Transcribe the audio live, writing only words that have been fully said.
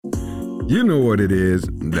You know what it is.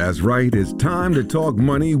 That's right. It's time to talk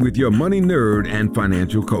money with your money nerd and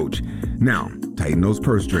financial coach. Now, tighten those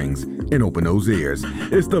purse strings and open those ears.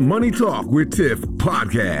 It's the Money Talk with Tiff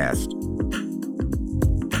podcast.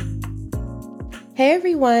 Hey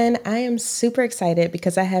everyone, I am super excited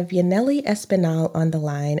because I have Yanely Espinal on the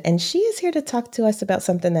line, and she is here to talk to us about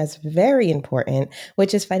something that's very important,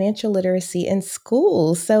 which is financial literacy in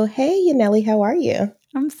school. So, hey Yanely, how are you?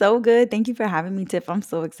 I'm so good. Thank you for having me, Tiff. I'm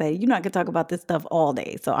so excited. You know, I could talk about this stuff all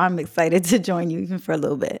day. So I'm excited to join you even for a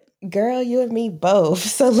little bit. Girl, you and me both.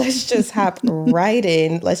 So let's just hop right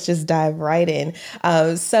in. Let's just dive right in.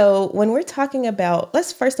 So when we're talking about,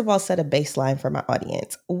 let's first of all set a baseline for my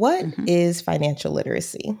audience. What is financial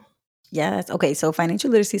literacy? Yes. Okay. So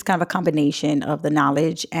financial literacy is kind of a combination of the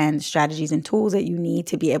knowledge and strategies and tools that you need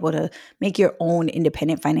to be able to make your own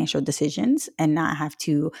independent financial decisions and not have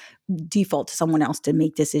to default to someone else to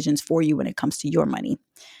make decisions for you when it comes to your money.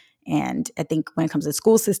 And I think when it comes to the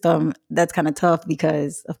school system, that's kind of tough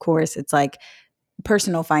because, of course, it's like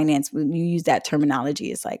personal finance. When you use that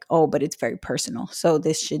terminology, it's like, oh, but it's very personal. So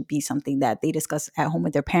this should be something that they discuss at home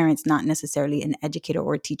with their parents, not necessarily an educator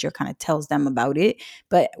or a teacher kind of tells them about it.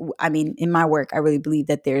 But I mean, in my work, I really believe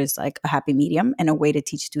that there's like a happy medium and a way to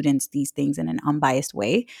teach students these things in an unbiased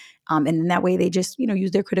way. And in that way, they just,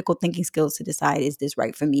 use their critical thinking skills to decide, is this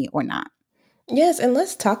right for me or not? Yes, and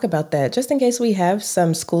let's talk about that just in case we have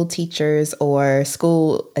some school teachers or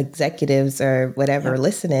school executives or whatever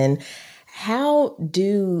listening. How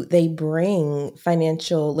do they bring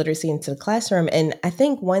financial literacy into the classroom? And I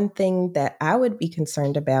think one thing that I would be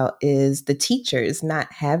concerned about is the teachers not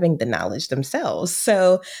having the knowledge themselves.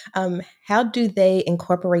 So, how do they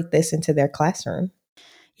incorporate this into their classroom?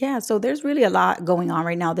 Yeah, so there's really a lot going on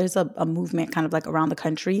right now. There's a movement kind of like around the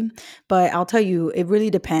country, but I'll tell you, it really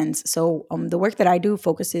depends. So the work that I do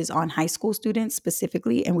focuses on high school students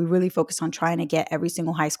specifically, and we really focus on trying to get every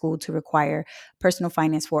single high school to require personal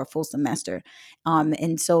finance for a full semester.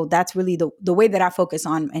 And so that's really the way that I focus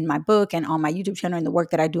on in my book and on my YouTube channel and the work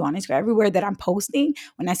that I do on Instagram. Everywhere that I'm posting,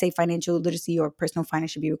 when I say financial literacy or personal finance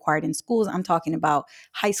should be required in schools, I'm talking about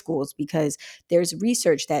high schools because there's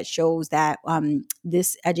research that shows that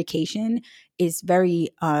this education is very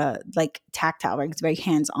like tactile, right? It's very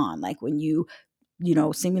hands-on. Like when you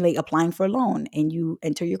simulate applying for a loan and you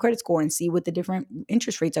enter your credit score and see what the different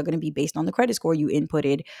interest rates are going to be based on the credit score you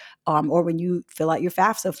inputted. Or when you fill out your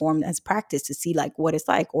FAFSA form as practice to see like what it's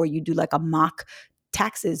like, or you do like a mock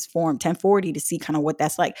taxes form 1040 to see kind of what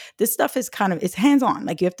that's like. This stuff is it's hands-on.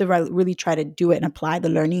 Like you have to really try to do it and apply the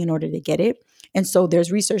learning in order to get it. And so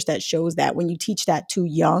there's research that shows that when you teach that too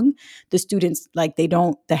young, the students, like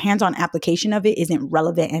the hands-on application of it isn't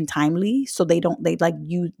relevant and timely. So they don't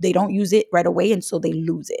use it right away. And so they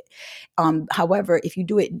lose it. However, if you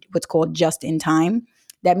do it, what's called just in time,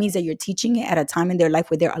 that means that you're teaching it at a time in their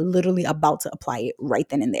life where they're literally about to apply it right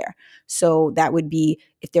then and there. So that would be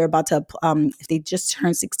if they're about to, if they just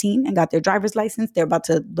turned 16 and got their driver's license, they're about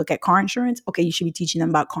to look at car insurance. Okay, you should be teaching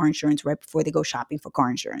them about car insurance right before they go shopping for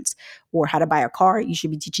car insurance. Or how to buy a car, you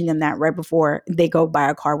should be teaching them that right before they go buy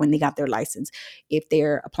a car when they got their license. If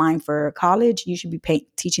they're applying for college, you should be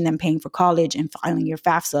teaching them paying for college and filing your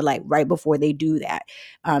FAFSA like right before they do that.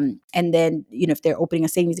 And then, if they're opening a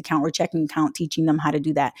savings account or checking account, teaching them how to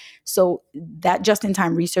do that. So that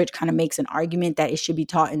just-in-time research kind of makes an argument that it should be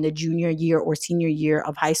taught in the junior year or senior year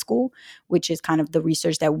of high school, which is kind of the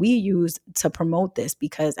research that we use to promote this,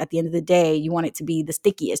 because at the end of the day, you want it to be the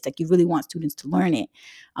stickiest. Like you really want students to learn it.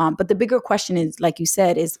 But the bigger question is, like you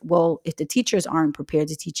said, is, well, if the teachers aren't prepared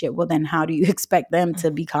to teach it, well, then how do you expect them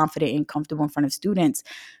to be confident and comfortable in front of students?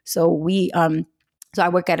 So So I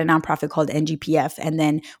work at a nonprofit called NGPF, and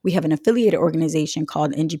then we have an affiliated organization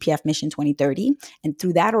called NGPF Mission 2030. And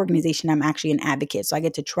through that organization, I'm actually an advocate. So I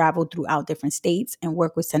get to travel throughout different states and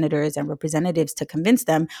work with senators and representatives to convince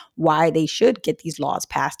them why they should get these laws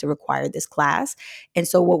passed to require this class. And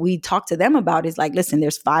so what we talk to them about is like, listen,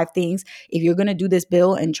 there's 5 things. If you're going to do this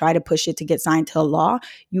bill and try to push it to get signed to a law,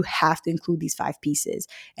 you have to include these 5 pieces.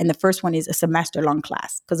 And the first one is a semester-long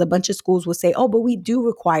class, because a bunch of schools will say, oh, but we do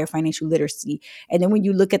require financial literacy. And then when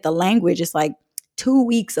you look at the language, it's like 2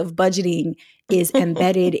 weeks of budgeting is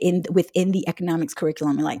embedded within the economics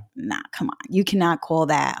curriculum. And like, nah, come on. You cannot call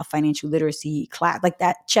that a financial literacy class. Like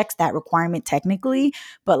that checks that requirement technically,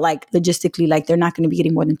 but like logistically, like they're not going to be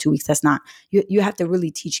getting more than 2 weeks. That's not, you have to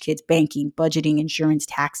really teach kids banking, budgeting, insurance,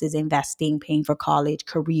 taxes, investing, paying for college,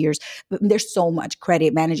 careers. There's so much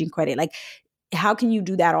credit, managing credit. Like, how can you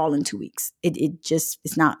do that all in 2 weeks?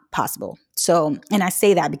 It's not possible. So, and I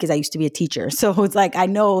say that because I used to be a teacher. So it's like, I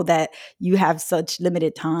know that you have such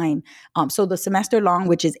limited time. So the semester long,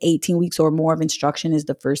 which is 18 weeks or more of instruction, is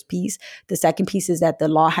the first piece. The second piece is that the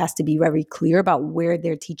law has to be very clear about where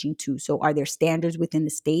they're teaching to. So are there standards within the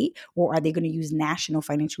state, or are they going to use national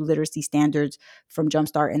financial literacy standards from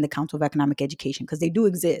Jumpstart and the Council of Economic Education? Because they do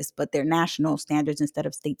exist, but they're national standards instead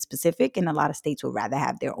of state specific. And a lot of states would rather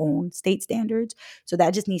have their own state standards. So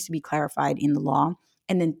that just needs to be clarified in the law.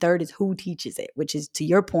 And then third is who teaches it, which is, to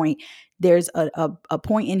your point, there's a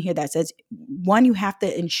point in here that says, one, you have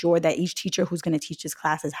to ensure that each teacher who's going to teach this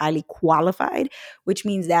class is highly qualified, which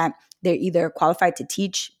means that they're either qualified to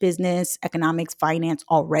teach business, economics, finance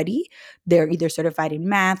already. They're either certified in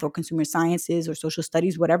math or consumer sciences or social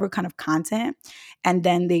studies, whatever kind of content. And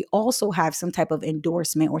then they also have some type of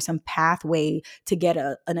endorsement or some pathway to get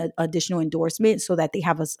an additional endorsement so that they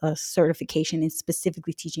have a certification in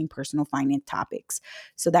specifically teaching personal finance topics.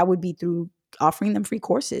 So that would be through offering them free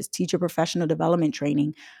courses, teacher professional development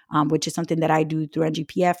training, which is something that I do through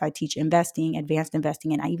NGPF. I teach investing, advanced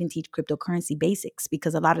investing, and I even teach cryptocurrency basics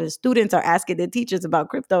because a lot of the students are asking their teachers about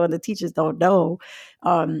crypto and the teachers don't know.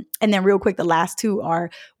 And then real quick, the last two are,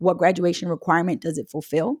 what graduation requirement does it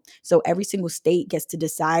fulfill? So every single state gets to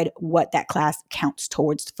decide what that class counts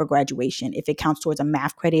towards for graduation. If it counts towards a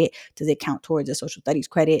math credit, does it count towards a social studies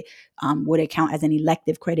credit? Would it count as an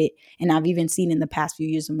elective credit? And I've even seen in the past few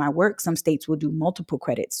years of my work, some states will do multiple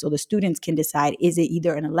credits. So the students can decide, is it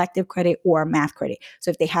either an elective credit or a math credit? So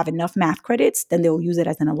if they have enough math credits, then they'll use it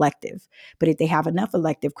as an elective. But if they have enough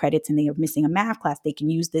elective credits and they are missing a math class, they can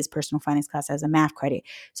use this personal finance class as a math credit.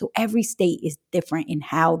 So every state is different in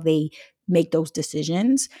how they make those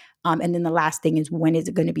decisions. And then the last thing is, when is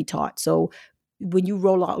it going to be taught? So when you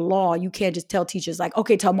roll out law, you can't just tell teachers like,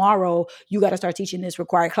 okay, tomorrow you got to start teaching this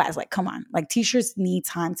required class. Like, come on, like teachers need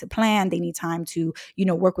time to plan. They need time to,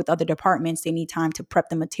 work with other departments. They need time to prep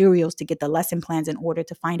the materials, to get the lesson plans in order,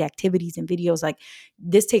 to find activities and videos. Like,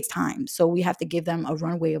 this takes time. So we have to give them a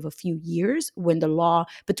runway of a few years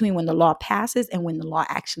between when the law passes and when the law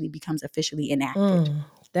actually becomes officially enacted.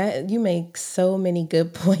 That you make so many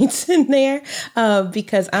good points in there,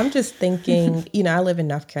 because I'm just thinking, I live in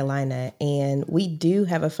North Carolina and we do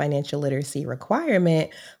have a financial literacy requirement,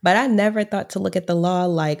 but I never thought to look at the law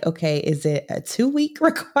like, okay, is it a 2-week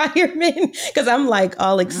requirement? Because I'm like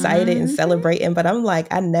all excited and celebrating, but I'm like,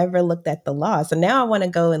 I never looked at the law. So now I want to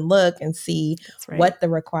go and look and see what the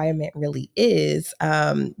requirement really is,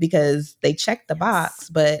 because they check the box,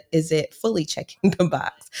 but is it fully checking the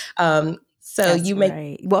box? So That's you make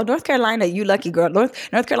right. Well, North Carolina, you lucky girl.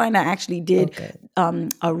 North Carolina actually did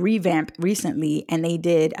a revamp recently, and they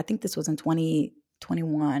did. I think this was in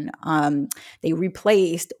 2021. They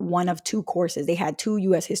replaced one of two courses. They had two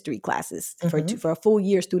U.S. history classes for a full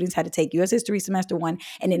year. Students had to take U.S. history semester 1,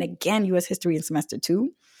 and then again U.S. history in semester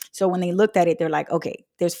 2. So when they looked at it, they're like, okay,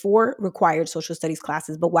 there's 4 required social studies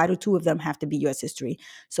classes, but why do 2 of them have to be U.S. history?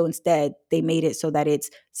 So instead, they made it so that it's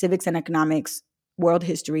civics and economics, world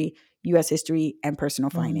history, U.S. history, and personal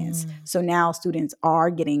finance. So now students are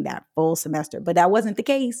getting that full semester, but that wasn't the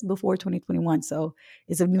case before 2021. So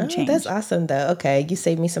it's a new change. That's awesome, though. Okay, you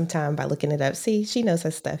saved me some time by looking it up. See, she knows her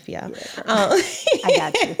stuff, y'all. I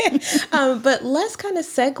got you. But let's kind of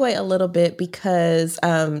segue a little bit because,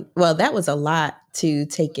 that was a lot to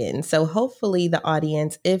take in. So hopefully the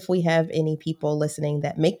audience, if we have any people listening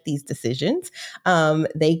that make these decisions,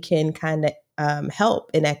 they can kind of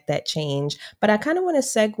help enact that change. But I kind of want to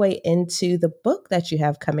segue into the book that you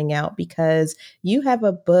have coming out, because you have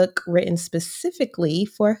a book written specifically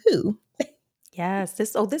for who? Yes.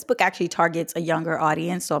 This book actually targets a younger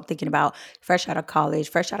audience. So I'm thinking about fresh out of college,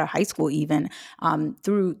 fresh out of high school, even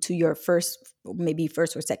through to your maybe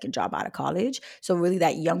first or second job out of college. So really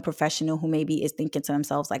that young professional who maybe is thinking to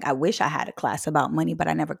themselves, like, I wish I had a class about money, but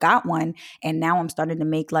I never got one. And now I'm starting to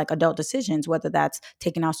make like adult decisions, whether that's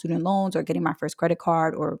taking out student loans or getting my first credit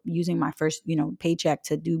card or using my first, paycheck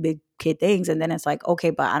to do big kid things. And then it's like,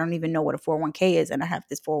 okay, but I don't even know what a 401k is. And I have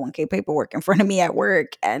this 401k paperwork in front of me at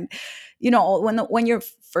work. And, when you're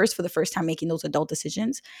for the first time making those adult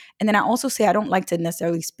decisions. And then I also say, I don't like to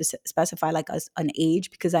necessarily specify like an age,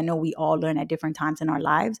 because I know we all learn at different times in our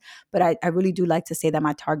lives. But I really do like to say that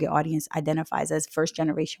my target audience identifies as first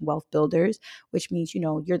generation wealth builders, which means,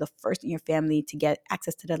 you're the first in your family to get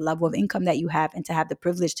access to the level of income that you have and to have the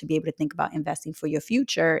privilege to be able to think about investing for your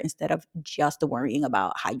future instead of just worrying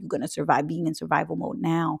about how you're going to being in survival mode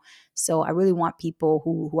now. So I really want people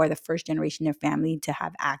who are the first generation in their family to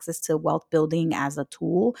have access to wealth building as a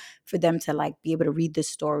tool for them to like be able to read this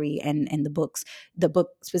story and the books. The book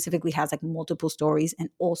specifically has like multiple stories and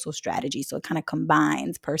also strategy. So it kind of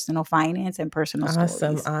combines personal finance and personal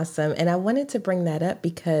stories. Awesome. And I wanted to bring that up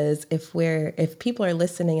because if people are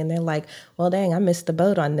listening and they're like, well, dang, I missed the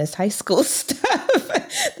boat on this high school stuff.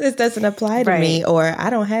 This doesn't apply to me, or I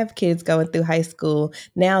don't have kids going through high school.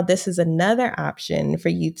 Now this is another option for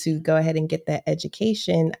you to go ahead and get that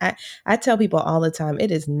education. I tell people all the time,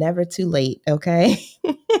 it is never too late. Okay.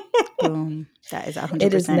 Boom. That is 100%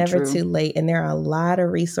 It is never true. too late. And there are a lot of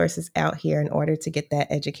resources out here in order to get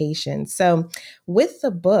that education. So with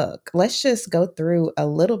the book, let's just go through a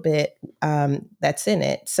little bit that's in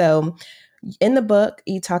it. So in the book,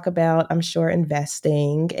 you talk about, I'm sure,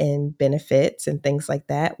 investing and benefits and things like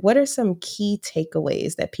that. What are some key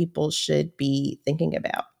takeaways that people should be thinking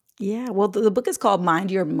about? Yeah, well, the book is called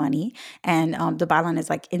Mind Your Money, and the byline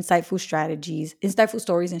is like insightful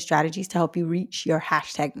stories and strategies to help you reach your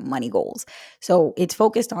 #money goals. So it's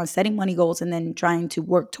focused on setting money goals and then trying to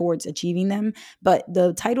work towards achieving them. But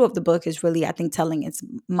the title of the book is really, I think, telling it's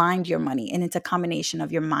Mind Your Money, and it's a combination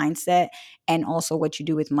of your mindset and also what you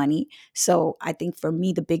do with money. So I think for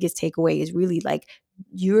me, the biggest takeaway is really like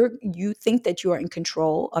you think that you are in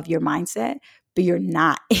control of your mindset, but you're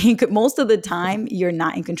not. Most of the time, you're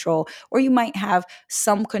not in control, or you might have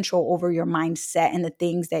some control over your mindset and the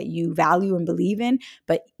things that you value and believe in.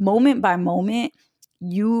 But moment by moment,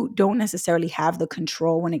 you don't necessarily have the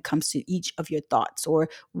control when it comes to each of your thoughts or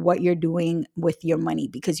what you're doing with your money,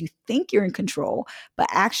 because you think you're in control. But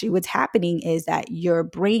actually, what's happening is that your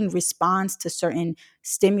brain responds to certain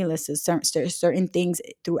stimulus, certain things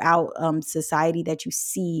throughout society that you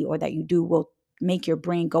see or that you do will make your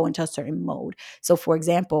brain go into a certain mode. So for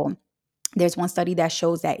example, there's one study that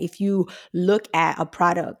shows that if you look at a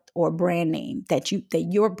product or brand name that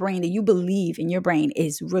your brain, that you believe in your brain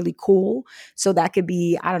is really cool. So that could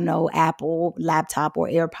be, I don't know, Apple laptop or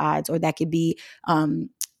AirPods, or that could be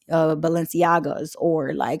Balenciagas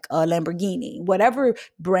or like a Lamborghini, whatever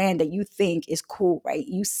brand that you think is cool, right?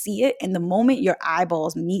 You see it, and the moment your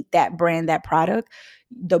eyeballs meet that brand, that product,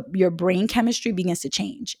 your brain chemistry begins to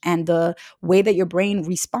change, and the way that your brain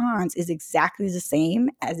responds is exactly the same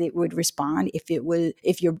as it would respond if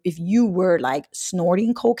you were like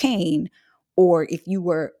snorting cocaine, or if you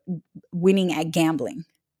were winning at gambling.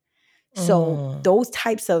 So those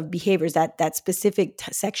types of behaviors, that specific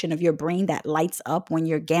section of your brain that lights up when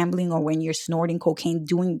you're gambling or when you're snorting cocaine,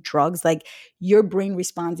 doing drugs, like your brain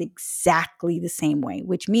responds exactly the same way,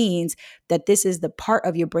 which means that this is the part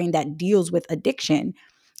of your brain that deals with addiction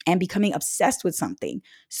and becoming obsessed with something.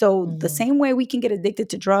 So the same way we can get addicted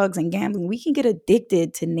to drugs and gambling, we can get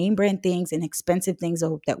addicted to name brand things and expensive things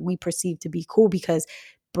that we perceive to be cool, because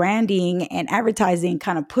branding and advertising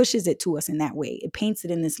kind of pushes it to us in that way. It paints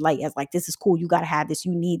it in this light as like, this is cool. You got to have this.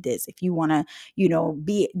 You need this. If you want to,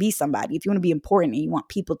 be somebody, if you want to be important and you want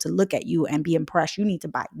people to look at you and be impressed, you need to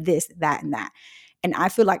buy this, that, and that. And I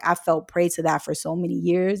feel like I felt prey to that for so many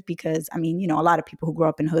years because, I mean, a lot of people who grow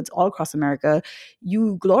up in hoods all across America,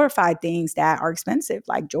 you glorify things that are expensive,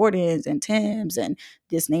 like Jordans and Timbs and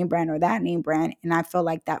this name brand or that name brand. And I felt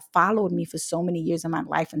like that followed me for so many years of my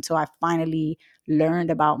life until I finally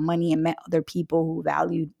learned about money and met other people who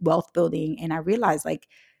valued wealth building. And I realized like,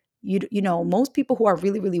 most people who are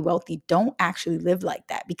really, really wealthy don't actually live like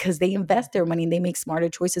that, because they invest their money and they make smarter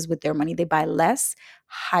choices with their money. They buy less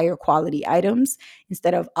higher quality items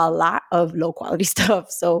instead of a lot of low quality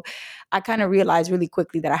stuff. So I kind of realized really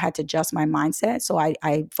quickly that I had to adjust my mindset. So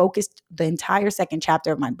I focused, the entire second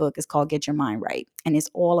chapter of my book is called Get Your Mind Right. And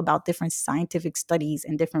it's all about different scientific studies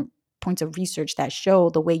and different points of research that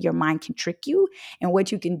show the way your mind can trick you and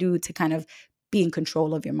what you can do to kind of be in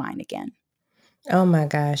control of your mind again. Oh my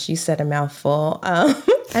gosh, you said a mouthful.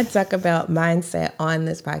 I talk about mindset on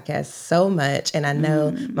this podcast so much, and I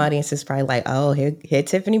know my audience is probably like, "Oh, here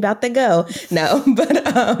Tiffany about to go." No,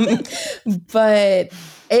 but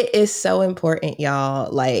it is so important, y'all.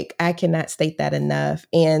 Like, I cannot state that enough.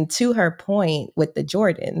 And to her point with the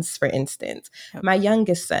Jordans, for instance, my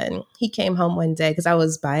youngest son, he came home one day because I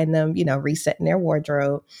was buying them, resetting their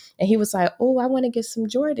wardrobe. And he was like, "Oh, I want to get some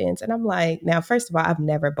Jordans." And I'm like, now, first of all, I've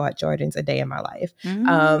never bought Jordans a day in my life.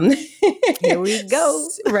 Here we go.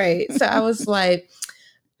 Right. So I was like,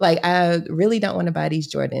 Like, I really don't want to buy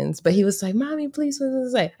these Jordans. But he was like, Mommy, please.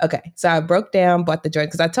 Okay. So I broke down, bought the Jordans.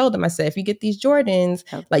 Because I told him, I said, if you get these Jordans,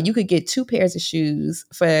 like you could get 2 pairs of shoes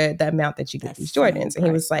for the amount that you get these Jordans. And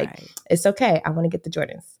he was like, it's okay. I want to get the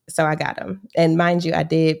Jordans. So I got them. And mind you, I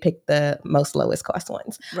did pick the most lowest cost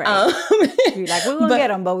ones. Right. You're like, we're going to get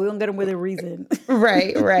them, but we're going to get them with a reason.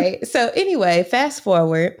 Right. So anyway, fast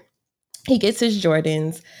forward, he gets his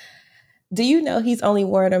Jordans. Do you know he's only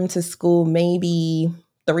worn them to school maybe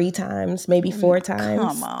 3 times, maybe 4 times?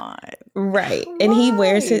 Come on. Right. And he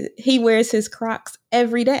wears his Crocs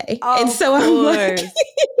every day. Oh, and so I'm like,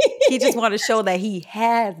 he just want to show that he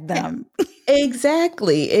has them.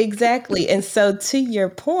 Exactly. And so to your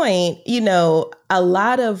point, a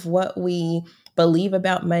lot of what we believe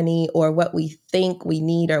about money or what we think we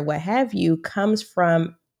need or what have you comes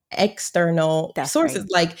from external sources.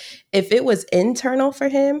 Right. Like if it was internal for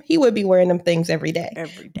him, he would be wearing them things every day.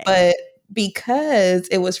 But because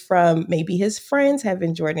it was from maybe his friends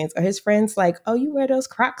having Jordans or his friends like, oh, you wear those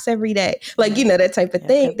Crocs every day. Like, that type of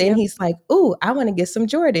thing. Then he's like, ooh, I want to get some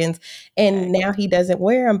Jordans. And now he doesn't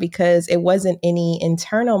wear them because it wasn't any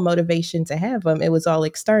internal motivation to have them. It was all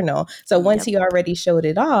external. So once he already showed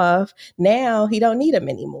it off, now he don't need them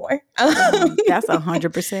anymore. That's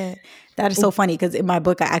 100%. That is so funny because in my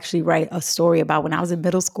book, I actually write a story about when I was in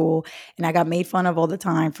middle school and I got made fun of all the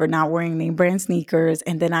time for not wearing name brand sneakers.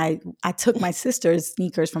 And then I took my sister's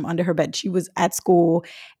sneakers from under her bed. She was at school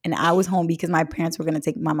and I was home because my mom was going to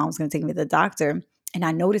take me to the doctor. And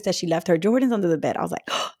I noticed that she left her Jordans under the bed. I was like,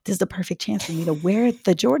 oh, this is the perfect chance for me to wear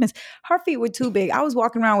the Jordans. Her feet were too big. I was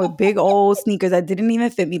walking around with big old sneakers that didn't even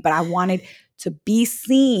fit me, but I wanted to be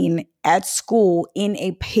seen at school in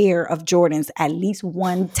a pair of Jordans at least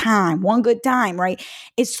one good time, right?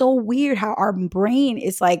 It's so weird how our brain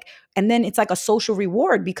is like, and then it's like a social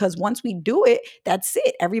reward because once we do it, that's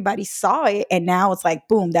it. Everybody saw it. And now it's like,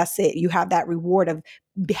 boom, that's it. You have that reward of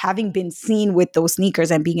having been seen with those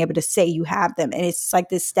sneakers and being able to say you have them. And it's like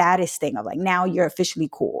this status thing of like, now you're officially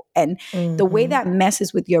cool. And the way that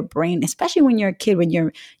messes with your brain, especially when you're a kid, when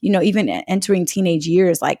you're, even entering teenage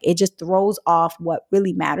years, like it just throws off what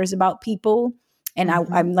really matters about people. And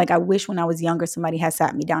I'm like, I wish when I was younger, somebody had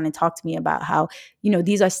sat me down and talked to me about how,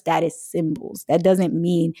 these are status symbols. That doesn't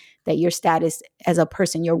mean that your status as a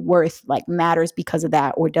person, your worth like matters because of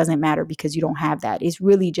that or doesn't matter because you don't have that. It's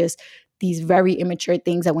really just these very immature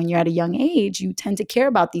things that when you're at a young age, you tend to care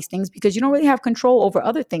about these things because you don't really have control over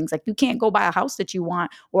other things. Like you can't go buy a house that you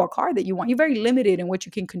want or a car that you want. You're very limited in what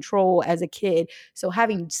you can control as a kid. So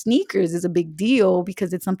having sneakers is a big deal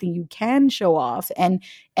because it's something you can show off and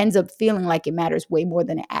ends up feeling like it matters way more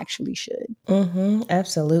than it actually should.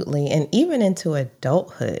 Absolutely. And even into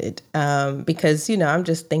adulthood, because, I'm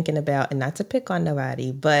just thinking about, and not to pick on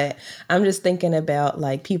nobody, but I'm just thinking about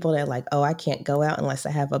like people that are like, oh, I can't go out unless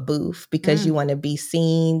I have a booth because you want to be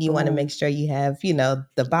seen. You want to make sure you have,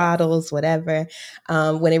 the bottles, whatever,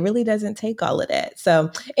 when it really doesn't take all of that.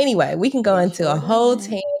 So anyway, we can go into a whole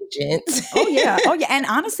tangent. Oh yeah. And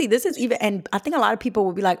honestly, this is even, and I think a lot of people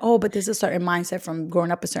will be like, oh, but there's a certain mindset from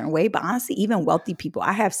growing up a certain way. But honestly, even wealthy people,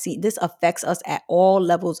 I have seen this affects us at all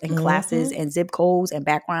levels and classes and zip codes and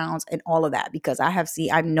backgrounds and all of that, because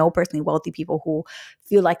I know personally wealthy people who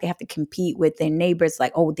feel like they have to compete with their neighbors.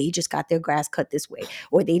 Like, oh, they just got their grass cut this way,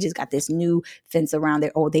 or they just got this new fence around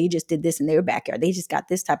there. Oh, they just did this in their backyard. They just got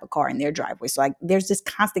this type of car in their driveway. So like there's this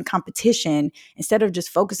constant competition instead of just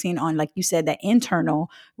focusing on, like you said, that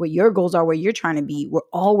internal, what your goals are, where you're trying to be. We're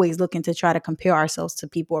always looking to try to compare ourselves to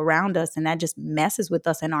people around us. And that just messes with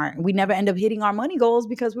us and we never end up hitting our money goals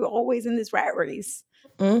because we're always in this rat race.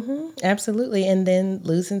 Absolutely. And then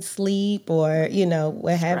losing sleep or,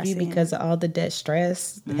 what have you because of all the debt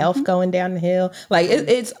stress, health going down the hill. Like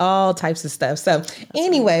it's all types of stuff. So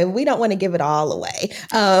anyway, we don't want to give it all away.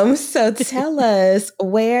 So tell us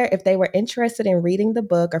where, if they were interested in reading the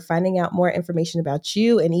book or finding out more information about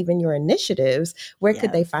you and even your initiatives, where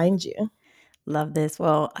could they find you? Love this.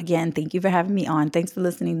 Well, again, thank you for having me on. Thanks for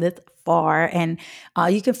listening this far. And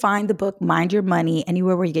you can find the book, Mind Your Money,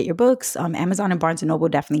 anywhere where you get your books. Amazon and Barnes & Noble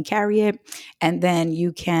definitely carry it. And then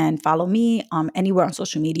you can follow me anywhere on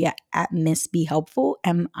social media at Miss Be Helpful,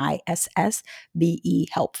 MISSBE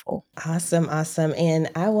Helpful. Awesome. And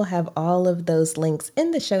I will have all of those links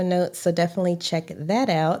in the show notes. So definitely check that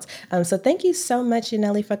out. So thank you so much,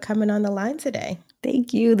 Yanely, for coming on the line today.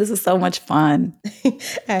 Thank you. This is so much fun. All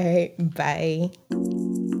right. Bye.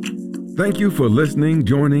 Thank you for listening,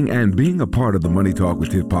 joining, and being a part of the Money Talk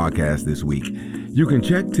with Tiff podcast this week. You can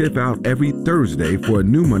check Tiff out every Thursday for a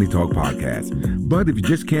new Money Talk podcast. But if you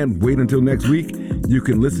just can't wait until next week, you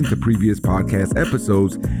can listen to previous podcast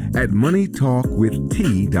episodes at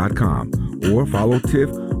moneytalkwitht.com or follow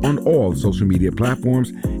Tiff on all social media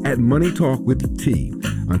platforms at Money Talk with T.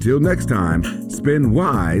 Until next time, spend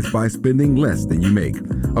wise by spending less than you make.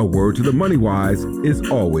 A word to the money wise is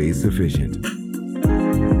always sufficient.